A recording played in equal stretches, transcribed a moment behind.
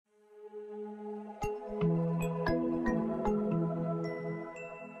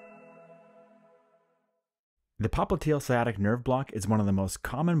The popliteal sciatic nerve block is one of the most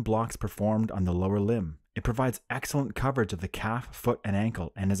common blocks performed on the lower limb. It provides excellent coverage of the calf, foot, and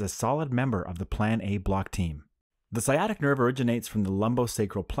ankle and is a solid member of the Plan A block team. The sciatic nerve originates from the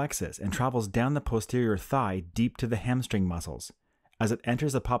lumbosacral plexus and travels down the posterior thigh deep to the hamstring muscles. As it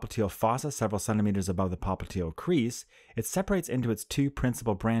enters the popliteal fossa several centimeters above the popliteal crease, it separates into its two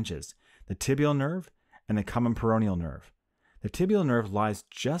principal branches, the tibial nerve and the common peroneal nerve. The tibial nerve lies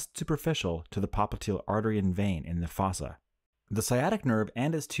just superficial to the popliteal artery and vein in the fossa. The sciatic nerve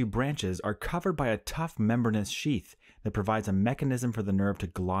and its two branches are covered by a tough membranous sheath that provides a mechanism for the nerve to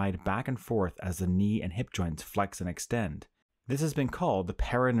glide back and forth as the knee and hip joints flex and extend. This has been called the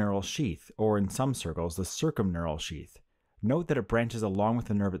paraneural sheath, or in some circles, the circumneural sheath. Note that it branches along with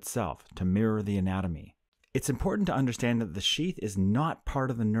the nerve itself to mirror the anatomy. It's important to understand that the sheath is not part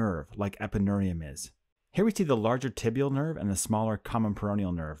of the nerve like epineurium is. Here we see the larger tibial nerve and the smaller common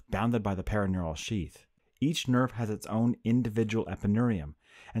peroneal nerve bounded by the paraneural sheath. Each nerve has its own individual epineurium,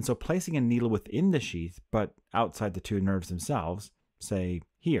 and so placing a needle within the sheath but outside the two nerves themselves, say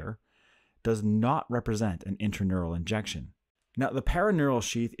here, does not represent an intraneural injection. Now, the paraneural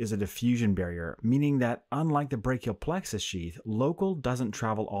sheath is a diffusion barrier, meaning that unlike the brachial plexus sheath, local doesn't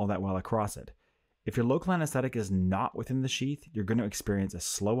travel all that well across it. If your local anesthetic is not within the sheath, you're going to experience a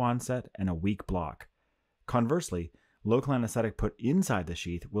slow onset and a weak block. Conversely, local anesthetic put inside the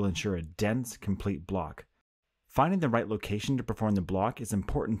sheath will ensure a dense, complete block. Finding the right location to perform the block is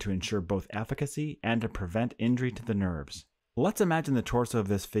important to ensure both efficacy and to prevent injury to the nerves. Let's imagine the torso of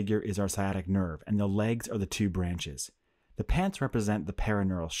this figure is our sciatic nerve and the legs are the two branches. The pants represent the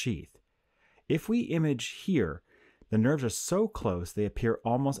paraneural sheath. If we image here, the nerves are so close they appear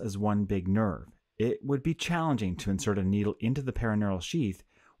almost as one big nerve. It would be challenging to insert a needle into the paraneural sheath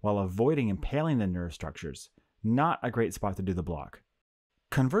while avoiding impaling the nerve structures. Not a great spot to do the block.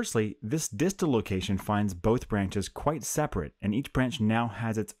 Conversely, this distal location finds both branches quite separate, and each branch now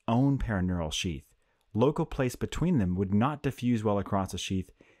has its own paraneural sheath. Local place between them would not diffuse well across the sheath,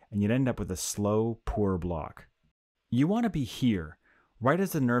 and you'd end up with a slow, poor block. You want to be here, right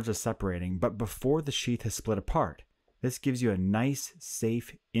as the nerves are separating, but before the sheath has split apart. This gives you a nice,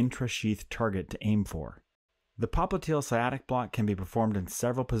 safe, intra-sheath target to aim for. The popliteal sciatic block can be performed in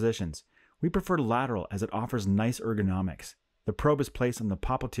several positions. We prefer lateral as it offers nice ergonomics. The probe is placed on the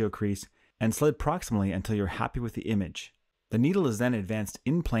popliteal crease and slid proximally until you're happy with the image. The needle is then advanced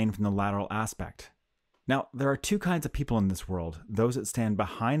in plane from the lateral aspect. Now, there are two kinds of people in this world, those that stand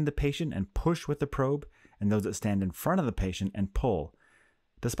behind the patient and push with the probe, and those that stand in front of the patient and pull.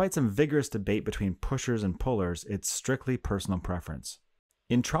 Despite some vigorous debate between pushers and pullers, it's strictly personal preference.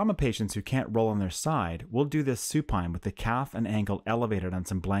 In trauma patients who can't roll on their side, we'll do this supine with the calf and ankle elevated on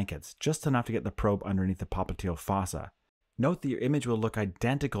some blankets, just enough to get the probe underneath the popliteal fossa. Note that your image will look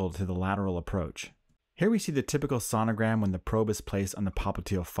identical to the lateral approach. Here we see the typical sonogram when the probe is placed on the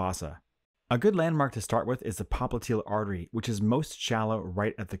popliteal fossa. A good landmark to start with is the popliteal artery, which is most shallow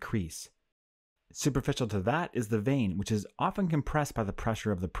right at the crease. Superficial to that is the vein, which is often compressed by the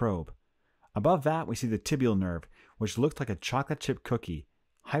pressure of the probe. Above that, we see the tibial nerve, which looks like a chocolate chip cookie,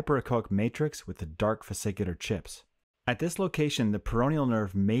 hyperechoic matrix with the dark fascicular chips. At this location, the peroneal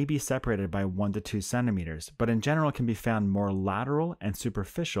nerve may be separated by 1 to 2 centimeters, but in general can be found more lateral and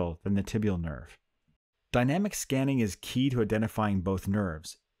superficial than the tibial nerve. Dynamic scanning is key to identifying both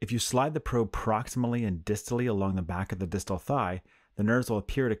nerves. If you slide the probe proximally and distally along the back of the distal thigh, the nerves will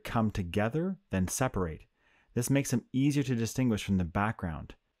appear to come together, then separate. This makes them easier to distinguish from the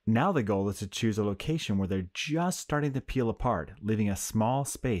background. Now the goal is to choose a location where they're just starting to peel apart, leaving a small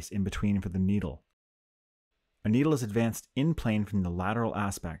space in between for the needle. A needle is advanced in plane from the lateral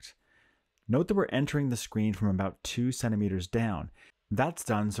aspect. Note that we're entering the screen from about 2 centimeters down. That's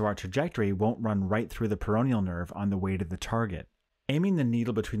done so our trajectory won't run right through the peroneal nerve on the way to the target. Aiming the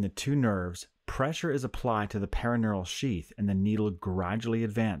needle between the two nerves, pressure is applied to the paraneural sheath and the needle gradually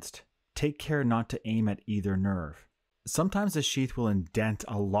advanced. Take care not to aim at either nerve. Sometimes the sheath will indent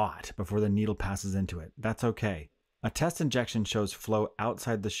a lot before the needle passes into it. That's okay. A test injection shows flow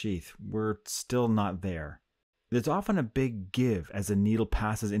outside the sheath. We're still not there. There's often a big give as the needle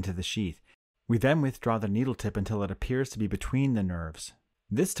passes into the sheath. We then withdraw the needle tip until it appears to be between the nerves.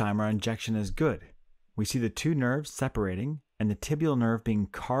 This time our injection is good. We see the two nerves separating and the tibial nerve being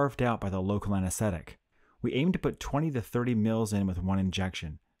carved out by the local anesthetic. We aim to put 20 to 30 mils in with one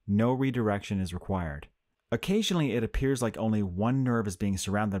injection. No redirection is required. Occasionally it appears like only one nerve is being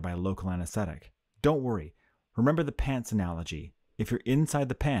surrounded by local anesthetic. Don't worry. Remember the pants analogy. If you're inside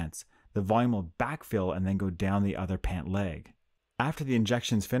the pants, the volume will backfill and then go down the other pant leg. After the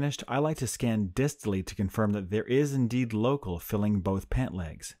injection's finished, I like to scan distally to confirm that there is indeed local filling both pant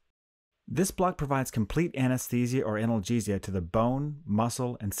legs. This block provides complete anesthesia or analgesia to the bone,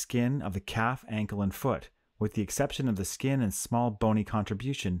 muscle, and skin of the calf, ankle, and foot, with the exception of the skin and small bony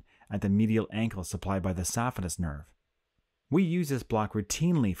contribution at the medial ankle supplied by the saphenous nerve. We use this block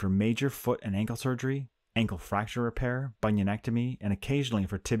routinely for major foot and ankle surgery, ankle fracture repair, bunionectomy, and occasionally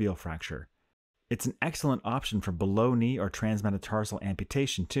for tibial fracture. It's an excellent option for below-knee or transmetatarsal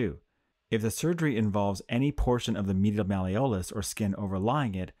amputation too. If the surgery involves any portion of the medial malleolus or skin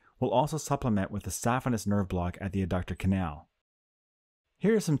overlying it, we'll also supplement with the saphenous nerve block at the adductor canal.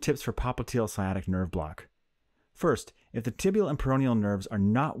 Here are some tips for popliteal sciatic nerve block. First, if the tibial and peroneal nerves are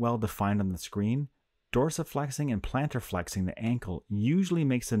not well defined on the screen, dorsiflexing and plantarflexing the ankle usually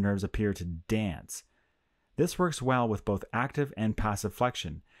makes the nerves appear to dance. This works well with both active and passive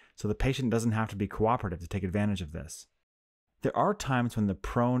flexion, so the patient doesn't have to be cooperative to take advantage of this. There are times when the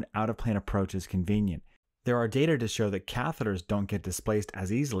prone out-of-plane approach is convenient. There are data to show that catheters don't get displaced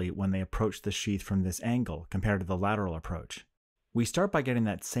as easily when they approach the sheath from this angle compared to the lateral approach. We start by getting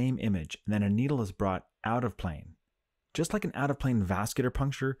that same image, and then a needle is brought out of plane. Just like an out-of-plane vascular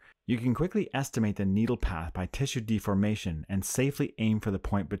puncture, you can quickly estimate the needle path by tissue deformation and safely aim for the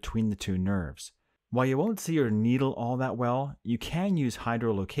point between the two nerves. While you won't see your needle all that well, you can use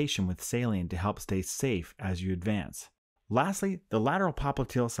hydrolocation with saline to help stay safe as you advance. Lastly, the lateral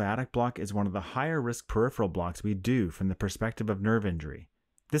popliteal sciatic block is one of the higher risk peripheral blocks we do from the perspective of nerve injury.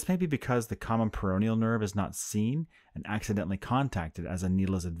 This may be because the common peroneal nerve is not seen and accidentally contacted as a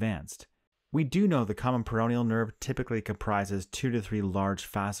needle is advanced. We do know the common peroneal nerve typically comprises 2 to 3 large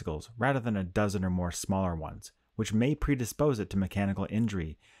fascicles rather than a dozen or more smaller ones, which may predispose it to mechanical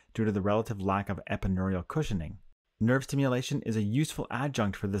injury due to the relative lack of epineurial cushioning. Nerve stimulation is a useful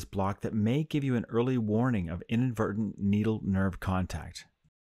adjunct for this block that may give you an early warning of inadvertent needle-nerve contact.